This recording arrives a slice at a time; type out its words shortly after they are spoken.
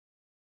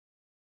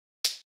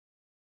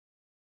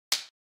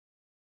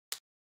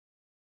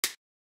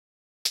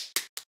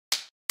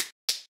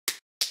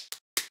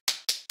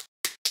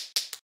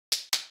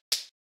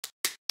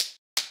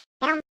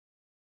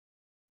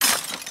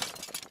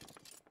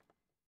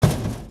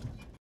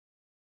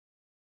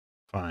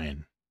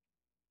Fine.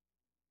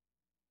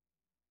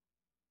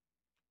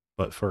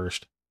 But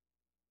first,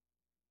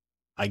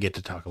 I get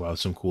to talk about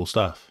some cool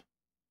stuff.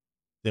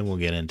 Then we'll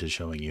get into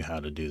showing you how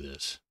to do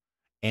this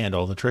and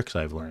all the tricks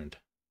I've learned.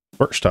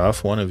 First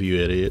off, one of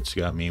you idiots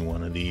got me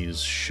one of these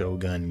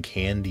Shogun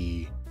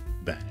candy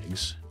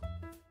bags,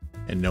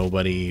 and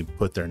nobody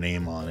put their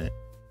name on it,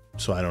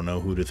 so I don't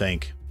know who to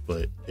thank,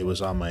 but it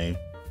was on my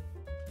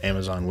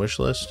Amazon wish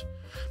list.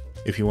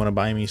 If you want to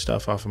buy me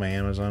stuff off of my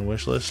Amazon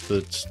wish list,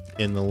 that's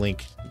in the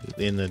link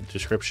in the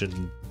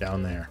description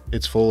down there.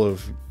 It's full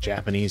of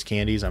Japanese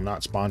candies. I'm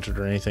not sponsored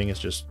or anything. It's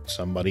just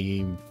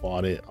somebody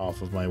bought it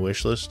off of my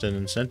wish list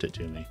and sent it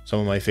to me. Some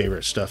of my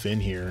favorite stuff in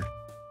here,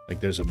 like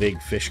there's a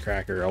big fish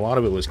cracker. A lot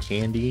of it was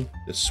candy,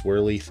 this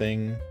swirly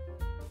thing.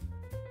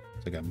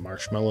 It's like a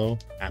marshmallow,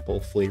 apple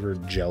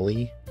flavored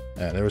jelly.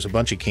 There was a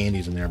bunch of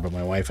candies in there, but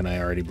my wife and I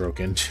already broke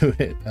into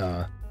it.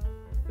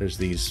 There's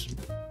these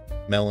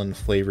melon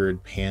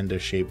flavored panda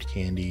shaped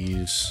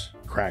candies,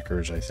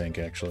 crackers, I think,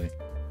 actually.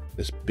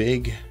 This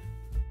big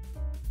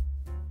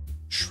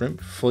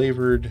shrimp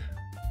flavored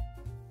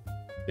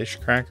fish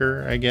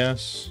cracker, I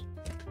guess.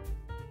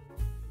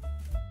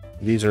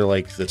 These are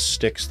like the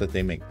sticks that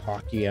they make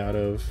Pocky out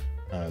of.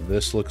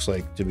 This looks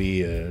like to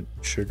be a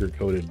sugar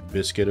coated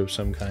biscuit of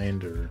some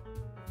kind,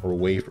 or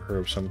wafer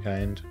of some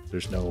kind.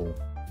 There's no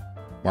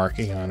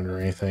marking on it or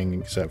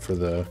anything except for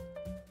the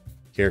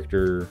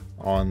character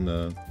on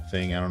the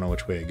thing. I don't know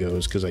which way it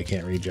goes because I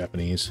can't read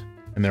Japanese.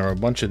 And there were a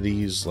bunch of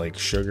these like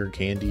sugar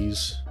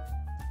candies.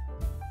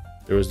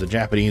 There was the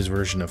Japanese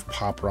version of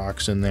Pop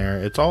Rocks in there.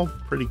 It's all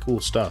pretty cool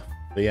stuff.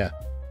 But yeah,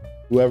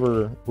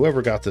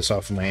 whoever got this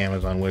off of my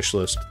Amazon wish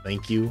list,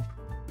 thank you.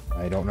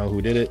 I don't know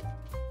who did it,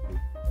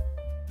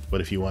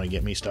 but if you want to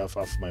get me stuff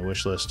off of my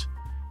wish list,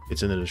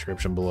 it's in the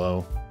description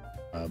below.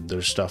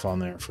 There's stuff on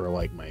there for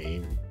like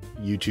my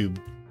YouTube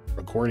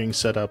recording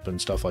setup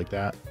and stuff like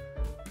that.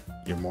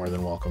 You're more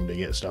than welcome to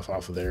get stuff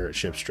off of there. It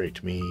ships straight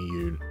to me.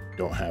 You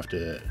don't have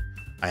to.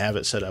 I have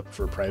it set up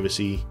for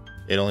privacy.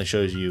 It only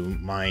shows you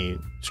my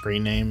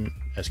screen name,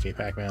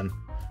 skpacman,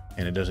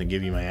 and it doesn't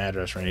give you my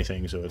address or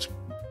anything, so it's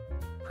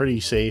pretty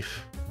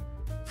safe,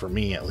 for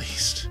me at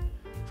least,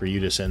 for you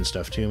to send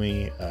stuff to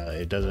me.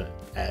 It doesn't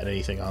add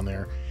anything on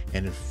there,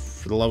 and if,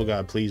 for the love of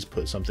God, please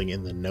put something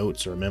in the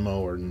notes or memo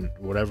or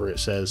whatever it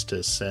says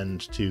to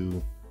send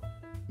to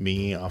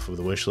me off of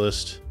the wish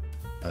list.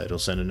 It'll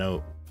send a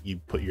note. You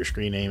put your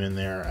screen name in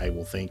there. I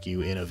will thank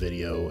you in a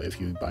video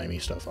if you buy me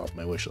stuff off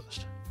my wish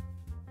list.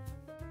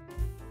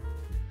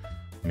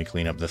 Let me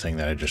clean up the thing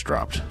that I just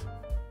dropped.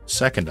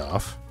 Second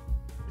off,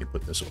 let me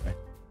put this away.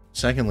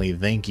 Secondly,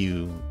 thank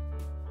you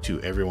to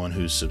everyone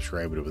who's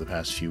subscribed over the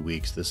past few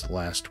weeks. This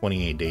last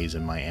 28 days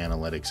in my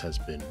analytics has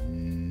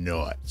been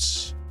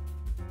nuts.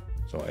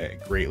 So I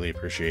greatly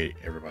appreciate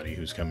everybody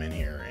who's come in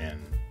here and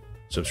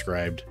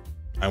subscribed.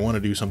 I want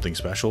to do something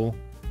special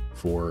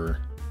for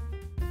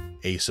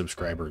a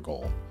subscriber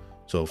goal.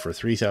 So for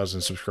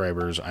 3,000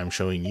 subscribers, I'm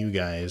showing you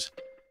guys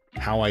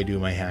how I do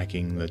my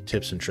hacking, the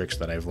tips and tricks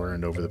that I've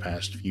learned over the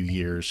past few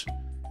years,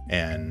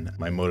 and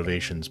my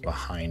motivations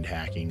behind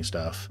hacking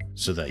stuff,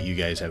 so that you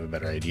guys have a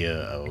better idea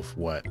of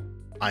what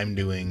I'm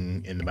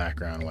doing in the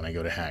background when I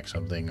go to hack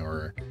something,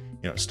 or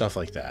stuff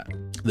like that.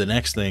 The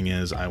next thing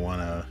is, I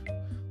want to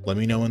let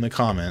me know in the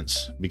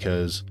comments,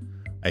 because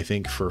I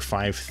think for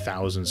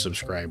 5,000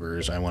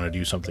 subscribers I want to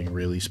do something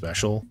really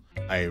special.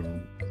 I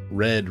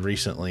read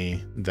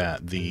recently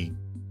that the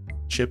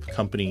chip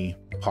company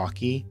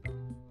Pocky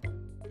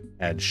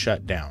had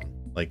shut down.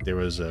 Like, there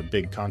was a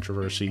big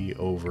controversy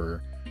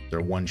over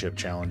their one chip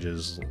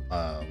challenges.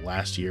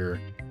 Last year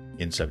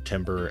in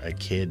September, a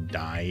kid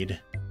died,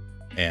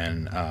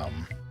 and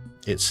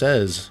it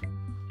says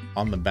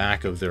on the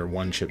back of their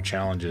one chip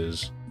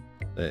challenges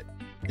that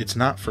it's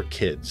not for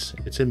kids.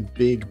 It's in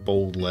big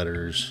bold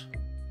letters.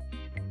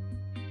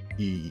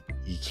 You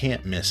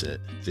can't miss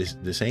it.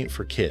 This ain't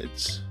for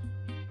kids.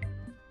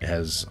 It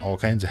has all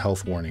kinds of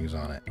health warnings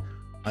on it.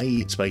 I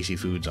eat spicy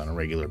foods on a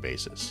regular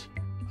basis.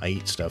 I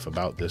eat stuff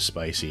about this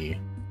spicy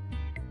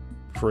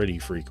pretty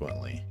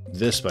frequently.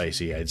 This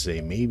spicy, I'd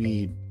say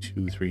maybe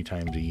 2-3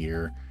 times a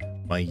year.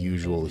 My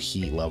usual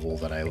heat level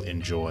that I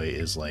enjoy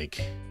is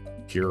like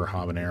pure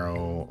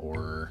habanero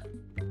or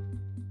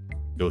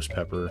ghost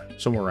pepper.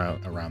 Somewhere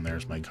around there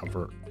is my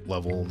comfort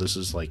level. This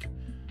is like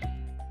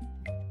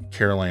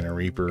Carolina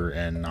Reaper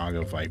and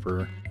Naga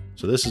Viper.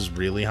 So this is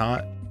really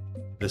hot.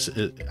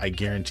 I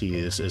guarantee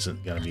this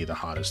isn't going to be the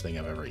hottest thing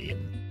I've ever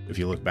eaten. If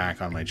you look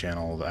back on my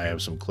channel, I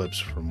have some clips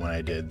from when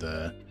I did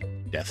the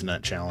Death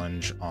Nut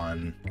Challenge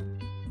on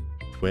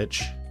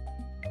Twitch,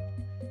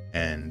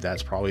 and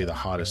that's probably the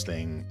hottest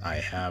thing I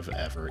have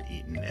ever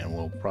eaten and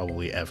will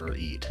probably ever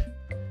eat.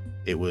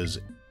 It was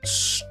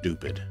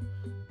stupid,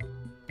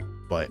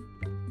 but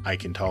I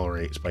can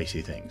tolerate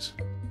spicy things.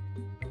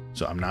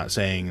 So I'm not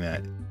saying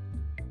that,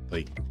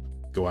 like,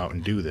 go out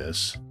and do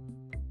this,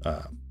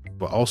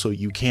 but also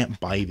you can't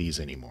buy these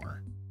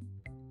anymore.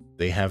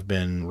 They have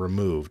been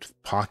removed.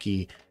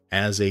 Pocky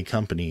as a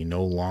company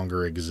no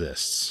longer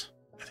exists.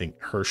 I think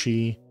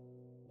Hershey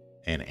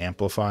and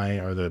Amplify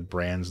are the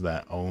brands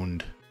that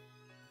owned,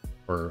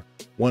 or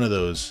one of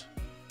those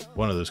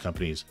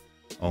companies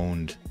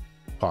owned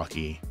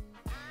Pocky.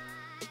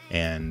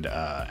 And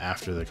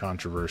after the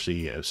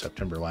controversy of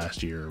September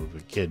last year of a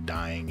kid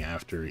dying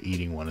after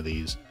eating one of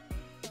these,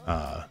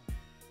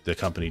 the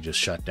company just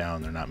shut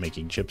down. They're not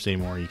making chips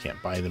anymore. You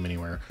can't buy them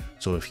anywhere.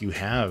 So if you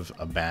have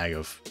a bag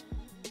of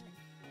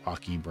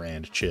Pocky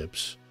brand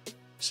chips,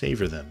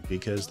 savor them,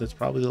 because that's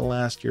probably the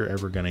last you're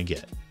ever going to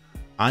get.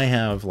 I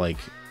have, like,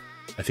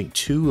 I think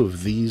 2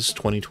 of these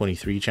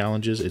 2023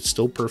 challenges. It's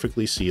still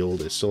perfectly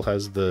sealed. It still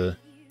has the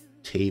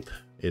tape.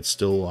 It's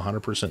still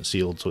 100%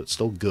 sealed, so it's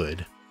still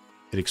good.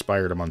 It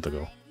expired a month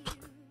ago.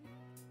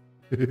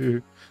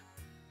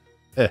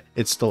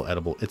 It's still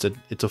edible.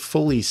 It's a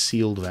fully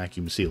sealed,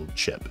 vacuum sealed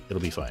chip.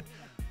 It'll be fine.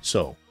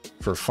 So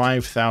for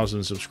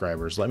 5,000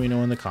 subscribers, let me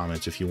know in the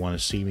comments if you want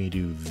to see me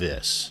do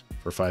this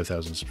for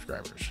 5,000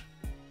 subscribers.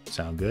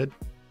 Sound good?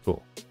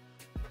 Cool.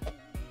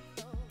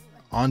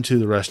 On to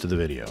the rest of the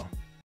video.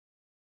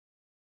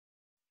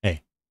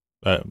 Hey,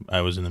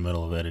 I was in the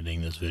middle of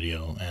editing this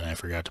video and I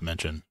forgot to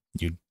mention,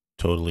 you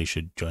totally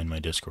should join my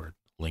Discord.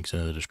 Links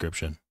in the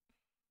description.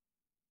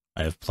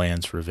 I have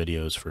plans for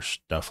videos for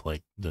stuff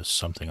like this,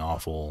 something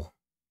awful,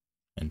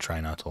 and try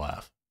not to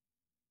laugh.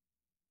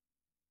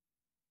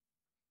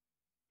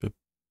 But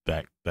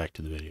back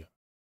to the video.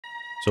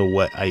 So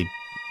what I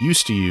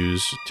used to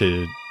use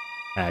to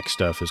hack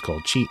stuff is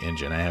called Cheat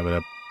Engine. I have it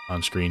up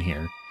on screen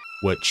here.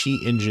 What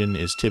Cheat Engine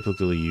is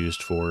typically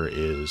used for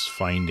is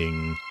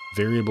finding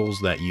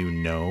variables that you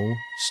know,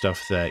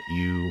 stuff that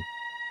you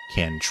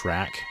can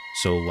track.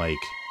 So like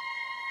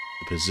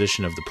the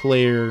position of the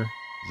player,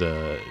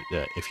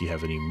 if you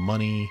have any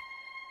money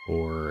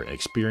or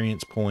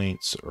experience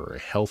points or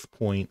health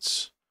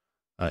points,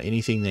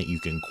 anything that you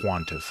can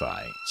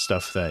quantify,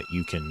 stuff that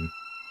you can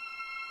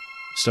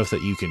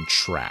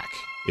track,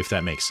 if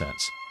that makes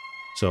sense.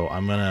 So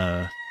I'm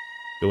gonna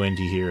go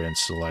into here and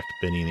select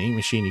Bending the Ink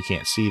Machine. You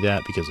can't see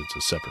that because it's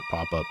a separate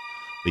pop-up,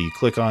 but you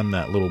click on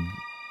that little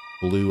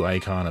blue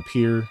icon up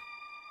here,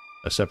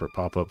 a separate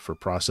pop-up for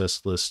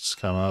process lists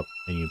come up,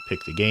 and you pick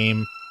the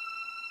game,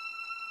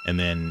 and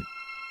then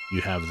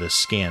you have the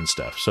scan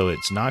stuff. So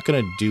it's not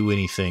going to do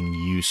anything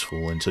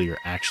useful until you're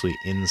actually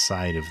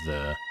inside of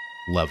the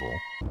level.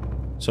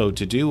 So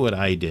to do what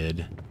I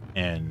did,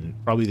 and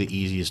probably the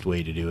easiest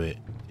way to do it,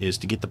 is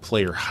to get the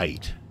player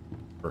height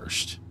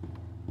first.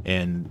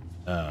 And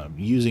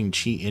using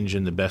Cheat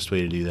Engine, the best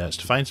way to do that is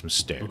to find some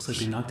stairs. Looks like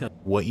we knocked out.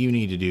 What you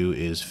need to do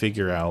is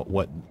figure out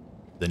what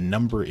the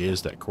number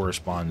is that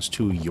corresponds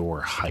to your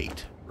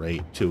height,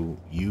 right? To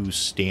you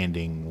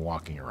standing,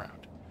 walking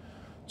around.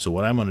 So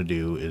what I'm going to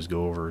do is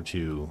go over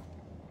to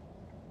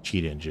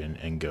Cheat Engine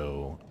and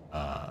go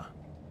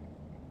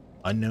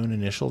unknown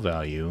initial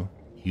value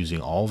using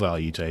all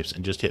value types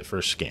and just hit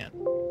first scan.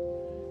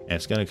 And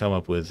it's going to come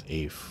up with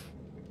a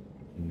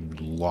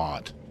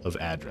lot of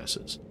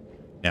addresses.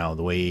 Now,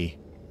 the way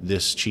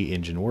this Cheat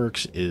Engine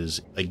works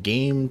is a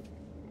game,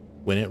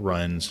 when it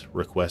runs,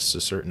 requests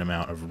a certain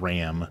amount of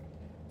RAM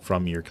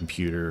from your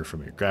computer,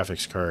 from your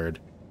graphics card,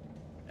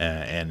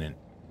 and it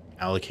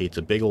allocates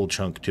a big old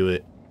chunk to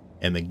it.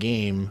 And the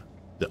game,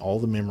 all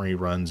the memory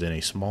runs in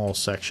a small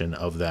section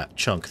of that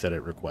chunk that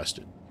it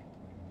requested.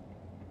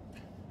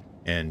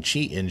 And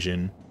Cheat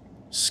Engine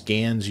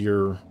scans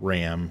your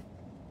RAM,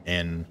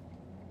 and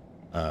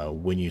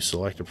when you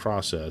select a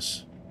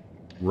process,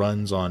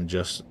 runs on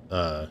just,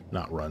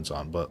 not runs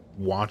on, but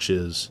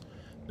watches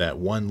that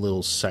one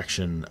little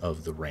section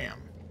of the RAM.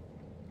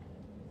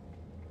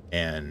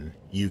 And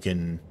you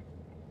can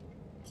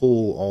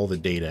pull all the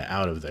data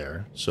out of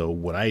there. So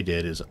what I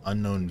did is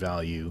unknown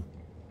value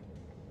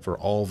for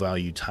all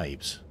value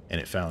types, and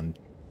it found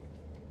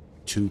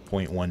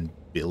 2.1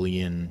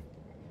 billion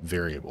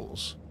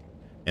variables.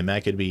 And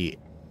that could be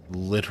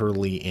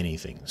literally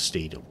anything. The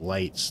state of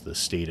lights, the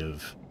state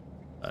of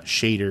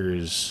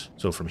shaders.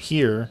 So from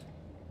here,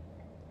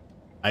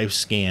 I've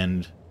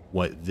scanned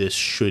what this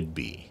should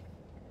be.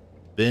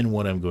 Then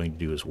what I'm going to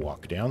do is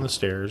walk down the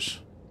stairs,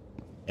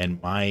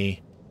 and my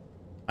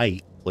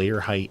height,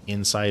 player height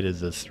inside of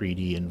the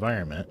 3D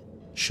environment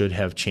should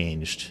have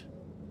changed.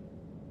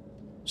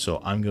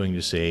 So I'm going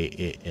to say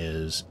it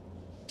is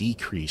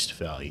decreased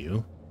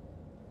value.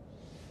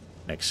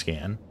 Next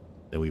scan.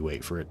 Then we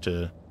wait for it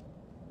to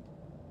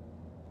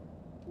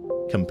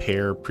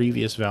compare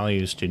previous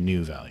values to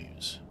new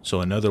values.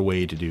 So another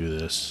way to do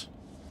this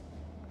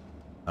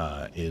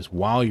is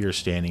while you're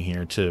standing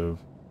here, to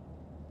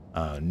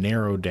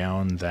narrow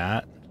down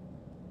that,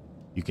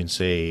 you can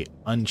say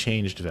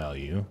unchanged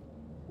value,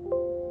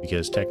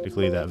 because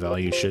technically that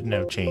value shouldn't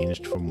have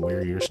changed from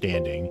where you're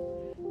standing.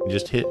 And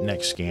just hit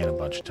next scan a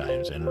bunch of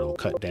times and it'll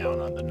cut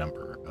down on the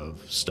number of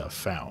stuff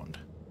found.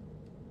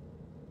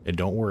 And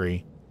don't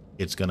worry,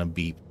 it's gonna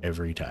beep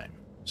every time.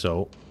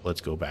 So let's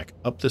go back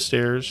up the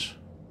stairs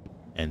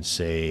and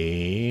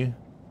say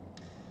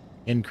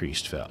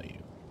increased value.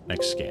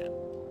 Next scan.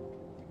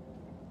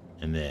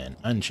 and then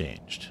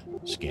unchanged.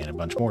 Scan a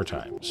bunch more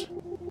times.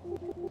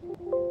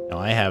 Now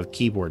I have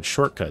keyboard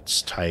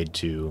shortcuts tied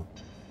to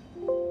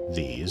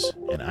these,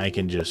 and I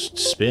can just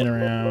spin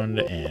around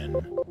and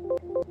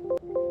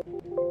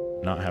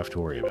not have to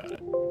worry about it.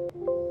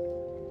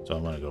 So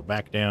I'm going to go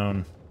back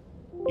down,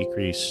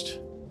 decreased,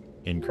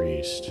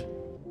 increased,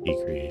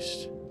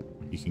 decreased.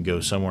 You can go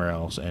somewhere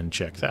else and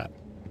check that.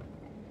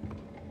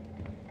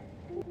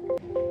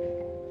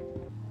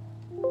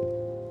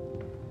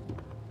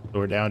 So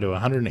we're down to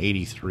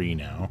 183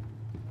 now.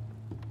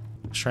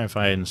 Let's try and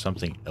find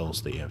something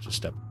else that you have to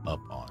step up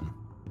on.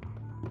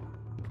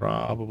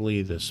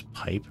 Probably this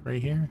pipe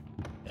right here.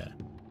 Yeah.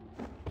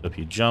 So if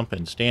you jump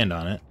and stand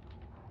on it,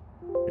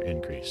 you're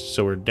increased.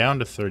 So we're down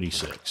to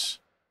 36.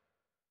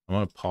 I'm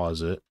going to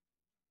pause it.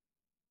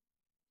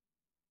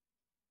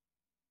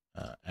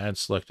 Add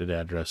selected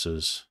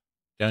addresses.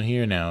 Down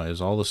here now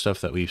is all the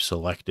stuff that we've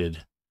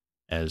selected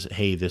as,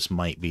 hey, this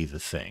might be the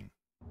thing.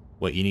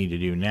 What you need to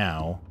do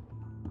now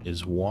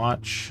is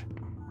watch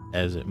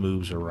as it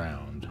moves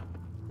around.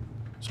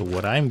 So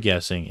what I'm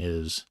guessing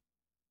is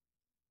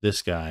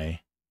this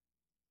guy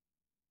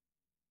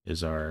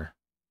is our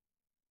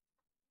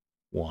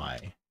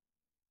Y.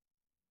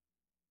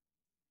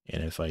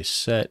 And if I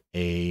set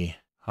a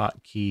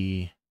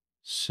hotkey,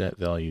 set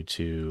value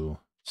to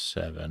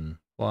 7,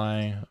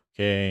 Y,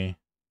 okay.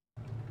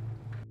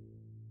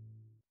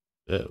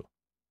 Oh.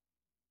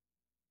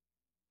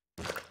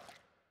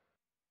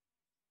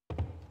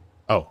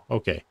 Oh,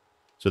 okay.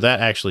 So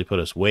that actually put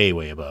us way,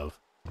 way above.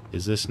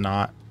 Is this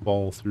not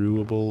fall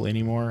throughable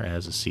anymore? It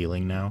has a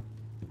ceiling now.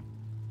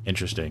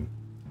 Interesting.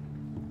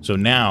 So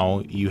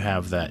now you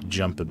have that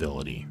jump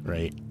ability,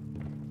 right?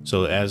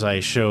 So as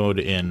I showed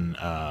in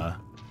my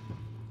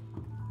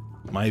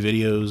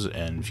videos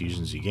and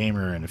Fusion Z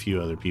Gamer and a few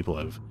other people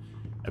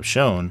have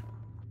shown,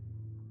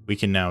 we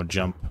can now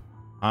jump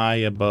high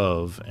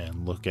above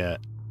and look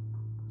at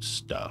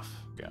stuff.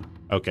 Yeah.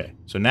 Okay,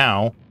 so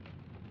now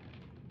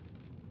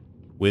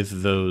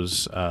with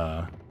those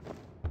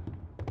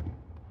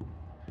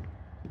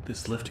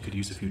this lift could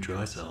use a few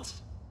dry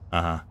cells.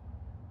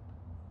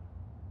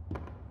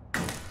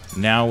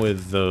 Now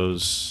with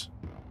those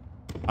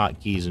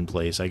hotkeys in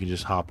place, I can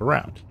just hop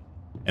around.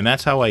 And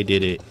that's how I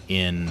did it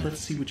in... Let's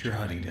see what you're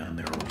hiding down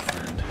there, old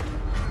friend.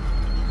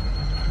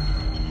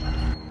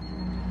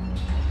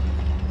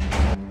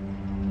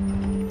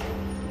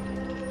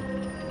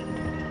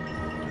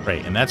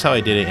 Right, and that's how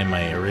I did it in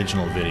my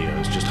original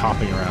videos, just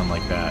hopping around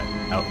like that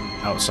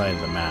outside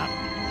of the map.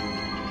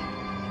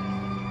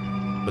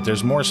 But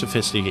there's more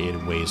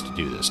sophisticated ways to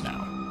do this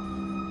now.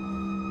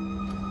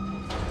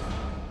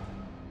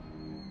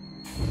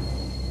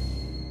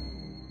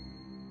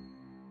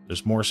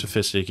 There's more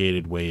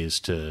sophisticated ways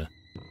to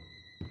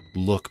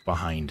look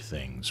behind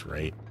things,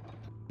 right?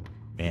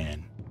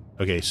 Man.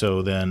 Okay,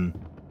 so then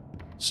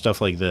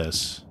stuff like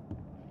this.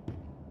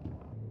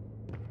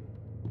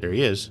 There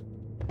he is.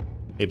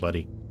 Hey,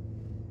 buddy.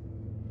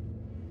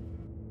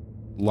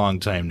 Long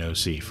time no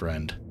see,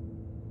 friend.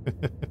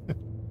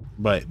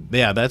 But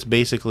yeah, that's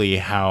basically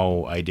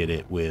how I did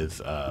it with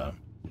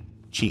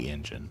Cheat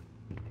Engine.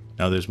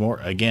 Now there's more,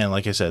 again,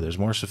 like I said, there's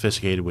more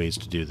sophisticated ways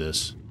to do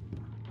this.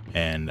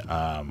 And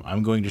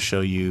I'm going to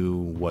show you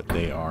what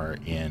they are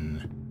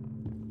in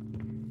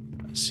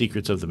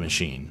Secrets of the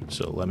Machine.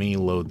 So let me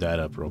load that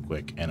up real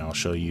quick and I'll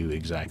show you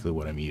exactly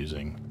what I'm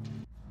using.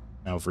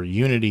 Now for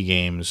Unity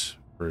games,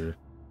 for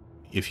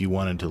if you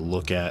wanted to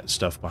look at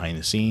stuff behind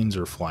the scenes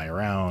or fly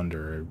around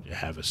or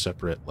have a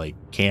separate like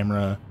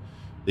camera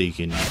that you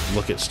can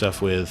look at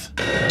stuff with,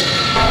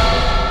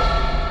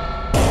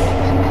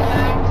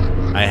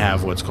 I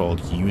have what's called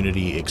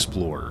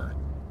UnityExplorer.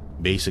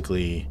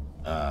 Basically,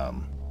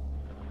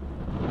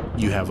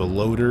 you have a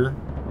loader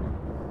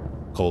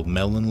called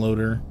Melon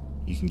Loader.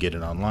 You can get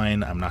it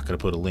online. I'm not going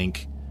to put a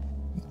link.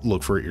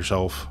 Look for it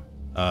yourself.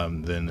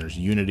 Then there's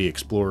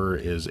UnityExplorer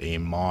is a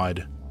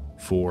mod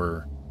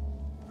for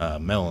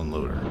Melon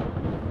Loader.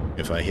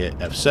 If I hit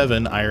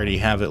F7, I already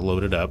have it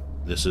loaded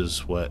up. This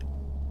is what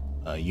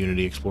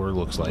UnityExplorer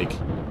looks like.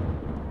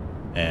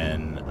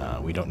 And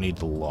we don't need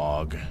the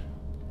log.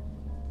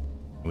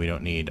 We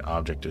don't need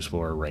Object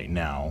Explorer right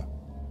now.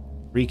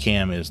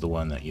 FreeCam is the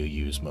one that you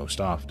use most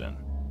often.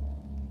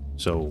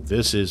 So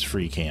this is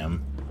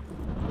FreeCam,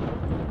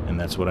 and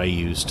that's what I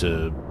use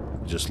to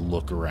just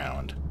look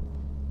around.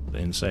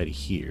 Inside of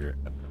here,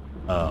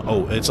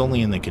 oh, it's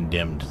only in the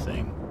condemned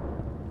thing.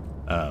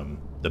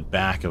 The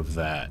back of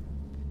that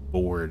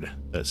board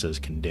that says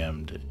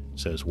condemned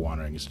says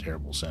wandering is a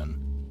terrible sin.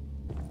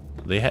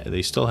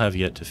 They still have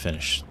yet to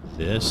finish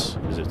this,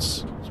 because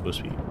it's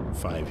supposed to be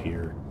 5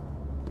 here.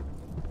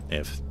 They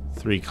have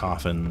 3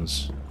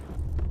 coffins.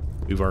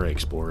 We've already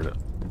explored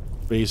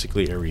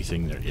basically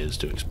everything there is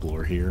to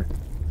explore here,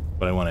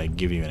 but I want to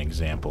give you an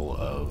example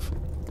of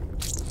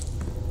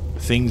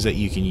things that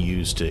you can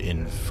use to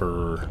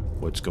infer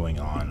what's going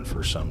on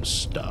for some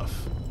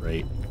stuff,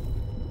 right?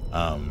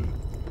 I'm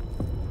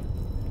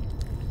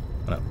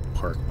gonna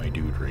park my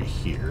dude right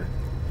here,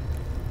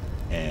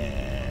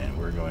 and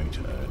we're going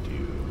to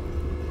do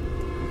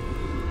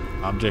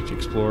Object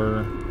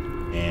Explorer,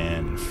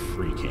 and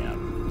Free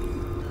Cam.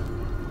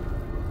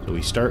 So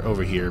we start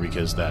over here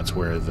because that's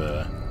where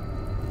the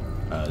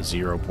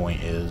 0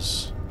 point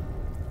is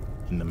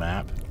in the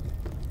map.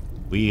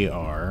 We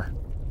are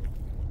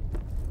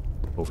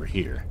over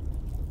here.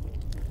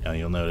 Now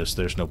you'll notice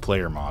there's no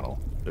player model.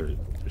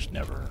 There's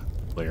never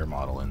a player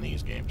model in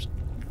these games.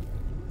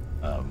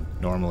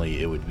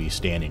 Normally it would be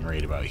standing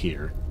right about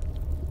here,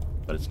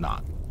 but it's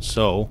not.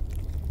 So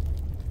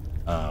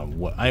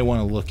what I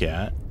want to look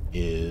at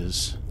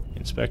is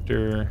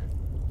Inspector,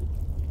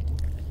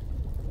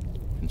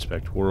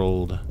 Inspect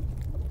World.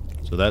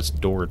 So that's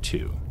door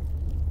 2,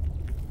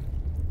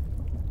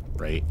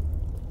 right?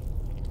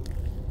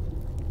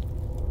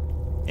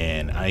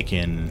 And I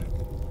can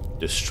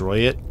destroy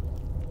it,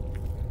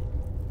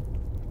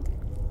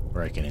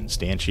 or I can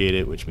instantiate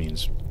it, which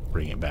means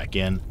bring it back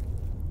in.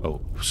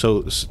 Oh,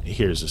 so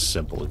here's a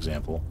simple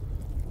example.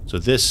 So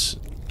this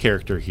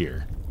character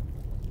here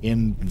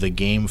in the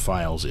game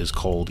files is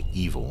called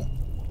evil.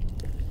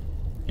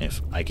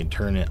 If I can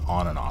turn it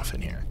on and off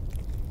in here.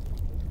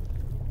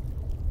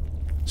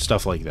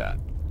 Stuff like that.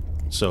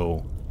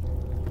 So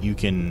you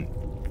can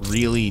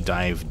really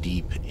dive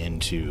deep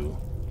into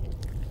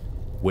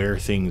where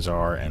things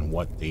are and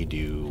what they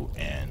do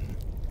and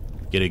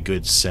get a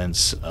good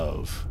sense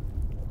of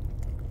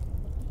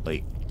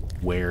like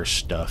where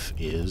stuff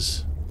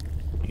is.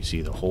 You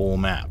see the whole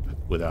map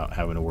without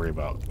having to worry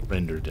about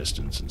render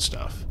distance and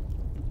stuff.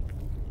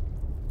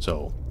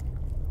 So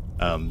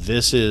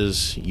this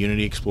is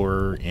Unity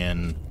Explorer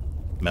in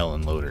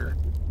Melon Loader.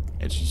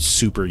 It's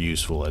super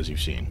useful, as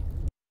you've seen.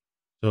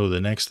 So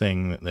the next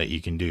thing that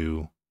you can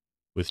do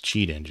with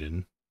Cheat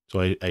Engine,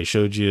 so I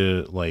showed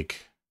you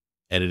like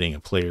editing a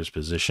player's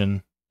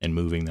position and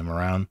moving them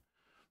around.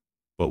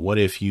 But what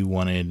if you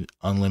wanted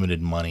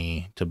unlimited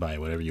money to buy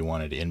whatever you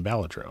wanted in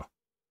Balatro?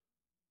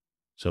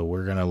 So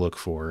we're going to look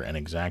for an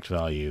exact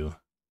value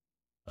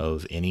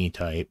of any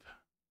type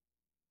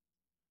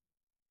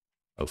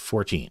of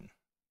 14.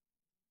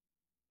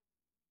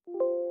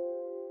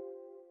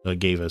 So it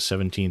gave us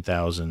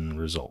 17,000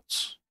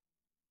 results.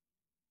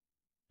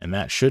 And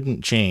that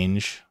shouldn't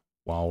change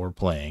while we're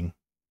playing.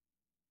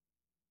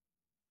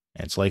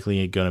 And it's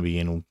likely going to be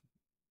in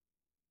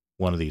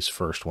one of these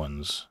first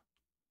ones.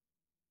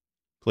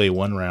 Play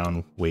one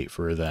round, wait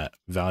for that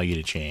value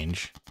to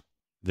change.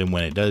 Then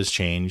when it does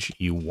change,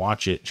 you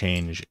watch it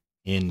change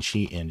in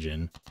Cheat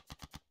Engine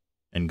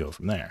and go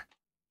from there.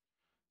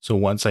 So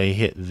once I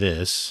hit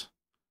this,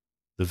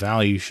 the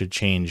value should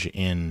change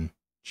in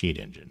Cheat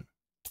Engine.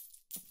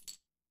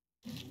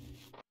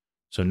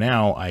 So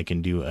now I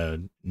can do a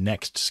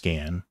next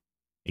scan,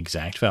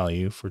 exact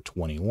value for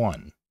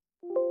 21.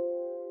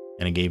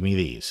 And it gave me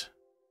these.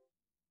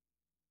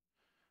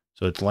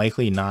 So it's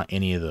likely not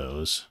any of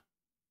those.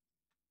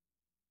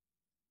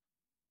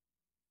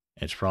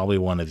 It's probably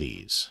one of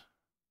these.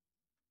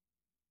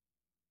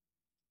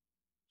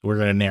 We're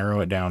going to narrow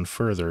it down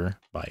further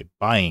by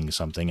buying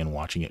something and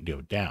watching it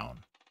go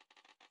down.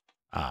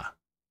 Ah.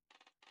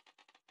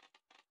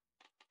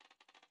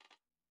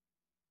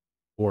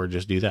 Or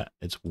just do that.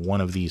 It's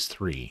one of these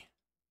 3.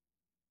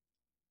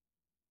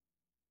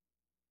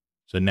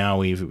 So now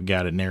we've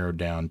got it narrowed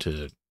down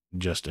to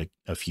just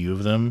a few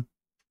of them.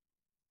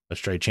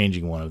 Let's try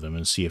changing one of them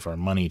and see if our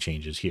money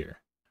changes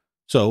here.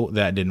 So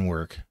that didn't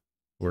work.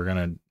 We're going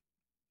to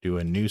do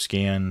a new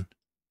scan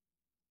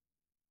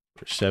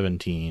for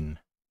 17.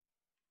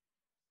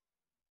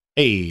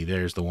 Hey,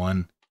 there's the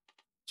one.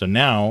 So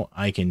now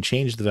I can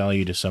change the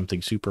value to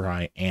something super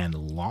high and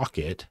lock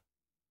it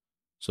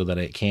so that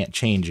it can't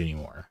change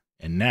anymore.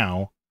 And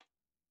now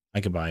I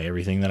can buy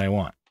everything that I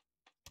want.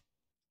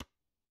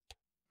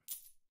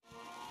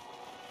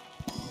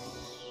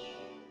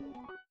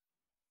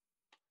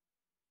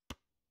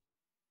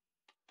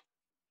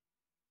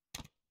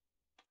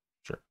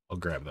 Sure, I'll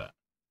grab that.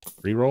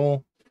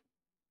 Reroll.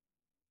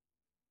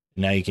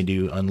 Now you can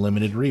do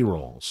unlimited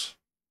rerolls.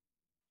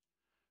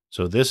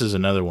 So this is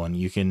another one.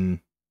 You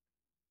can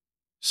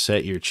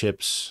set your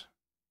chips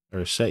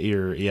or set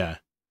your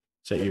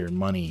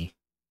money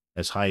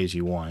as high as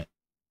you want.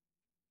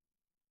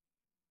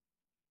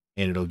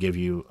 And it'll give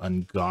you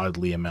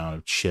ungodly amount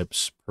of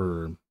chips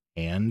per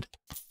hand.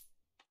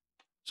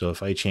 So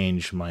if I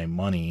change my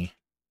money,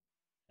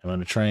 I'm going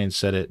to try and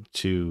set it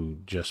to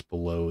just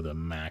below the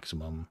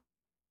maximum.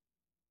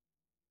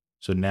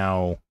 So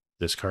now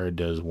this card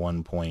does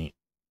 1.8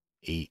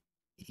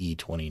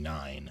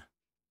 E29.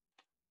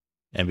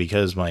 And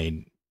because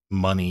my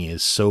money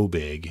is so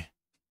big,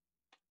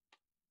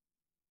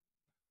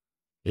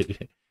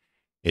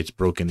 it's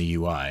broken the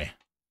UI.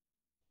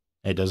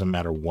 It doesn't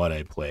matter what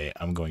I play,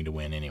 I'm going to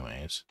win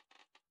anyways.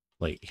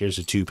 Like, here's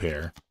a 2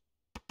 pair.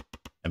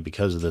 And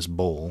because of this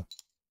bull,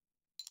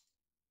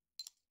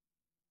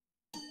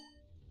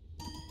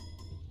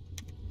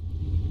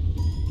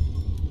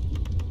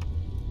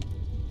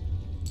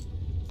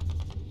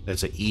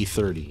 that's an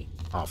E30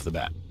 off the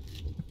bat.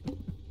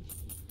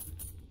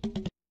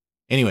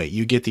 Anyway,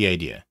 you get the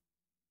idea.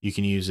 You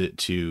can use it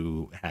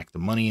to hack the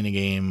money in a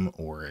game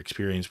or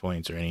experience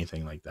points or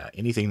anything like that.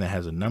 Anything that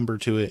has a number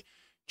to it,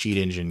 Cheat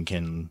Engine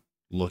can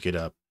look it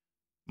up,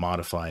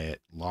 modify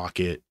it, lock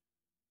it.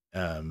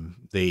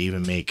 They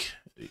even make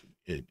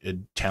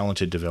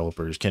talented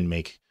developers can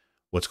make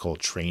what's called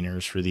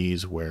trainers for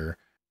these, where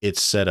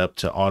it's set up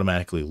to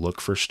automatically look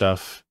for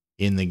stuff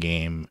in the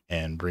game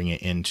and bring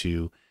it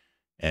into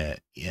an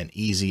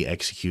easy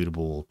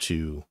executable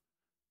to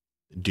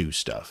do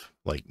stuff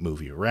like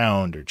move you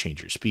around or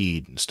change your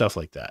speed and stuff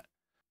like that.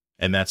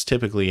 And that's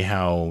typically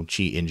how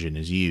Cheat Engine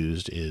is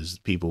used, is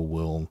people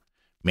will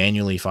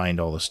manually find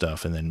all the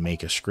stuff and then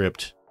make a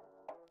script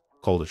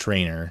called a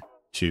trainer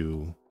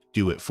to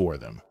do it for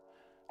them.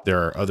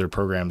 There are other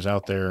programs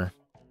out there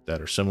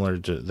that are similar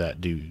to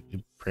that, do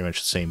pretty much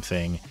the same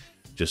thing,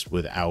 just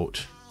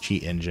without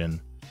Cheat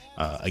Engine.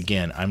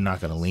 Again, I'm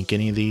not going to link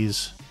any of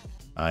these.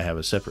 I have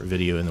a separate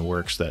video in the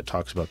works that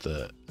talks about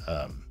the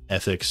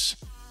ethics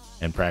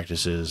and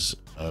practices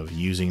of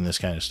using this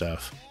kind of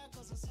stuff.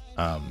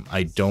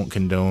 I don't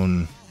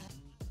condone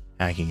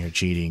hacking or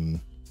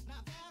cheating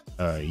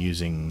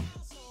using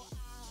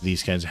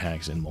these kinds of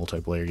hacks in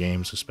multiplayer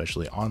games,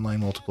 especially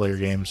online multiplayer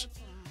games.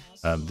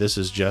 This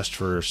is just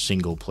for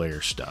single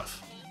player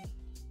stuff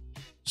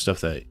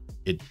that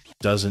it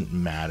doesn't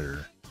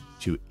matter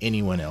to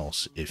anyone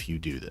else if you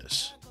do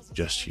this,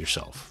 just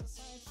yourself.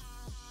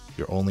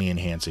 You're only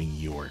enhancing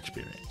your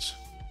experience.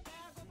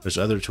 There's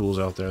other tools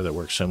out there that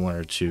work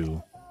similar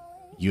to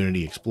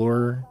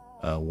UnityExplorer.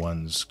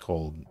 One's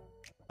called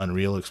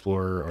Unreal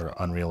Explorer or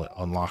Unreal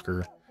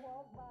Unlocker.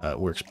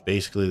 Works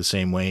basically the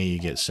same way. You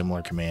get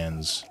similar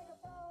commands.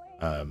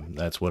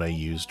 That's what I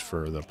used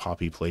for the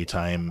Poppy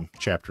Playtime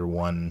Chapter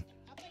 1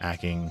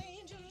 hacking.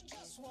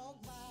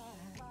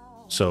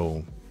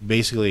 So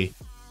basically,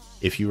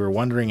 if you were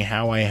wondering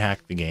how I hack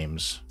the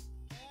games,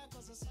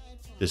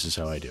 this is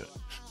how I do it.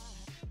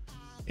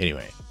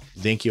 Anyway,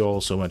 thank you all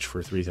so much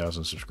for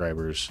 3,000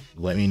 subscribers.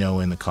 Let me know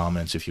in the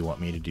comments if you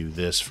want me to do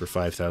this for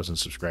 5,000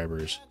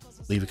 subscribers.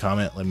 Leave a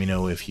comment. Let me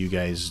know if you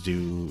guys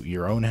do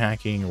your own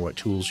hacking or what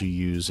tools you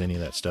use, any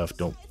of that stuff.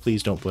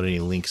 Please don't put any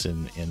links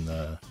in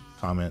the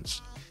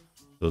comments.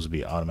 Those will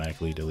be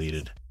automatically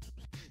deleted.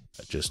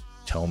 Just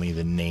tell me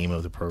the name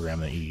of the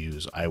program that you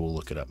use. I will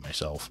look it up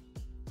myself.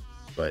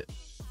 But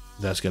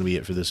that's going to be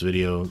it for this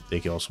video.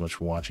 Thank you all so much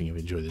for watching. If you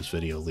enjoyed this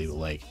video, leave a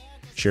like.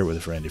 Share it with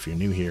a friend. If you're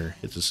new here,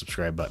 hit the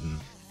subscribe button.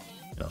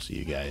 And I'll see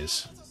you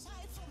guys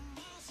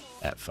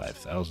at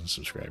 5,000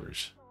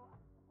 subscribers.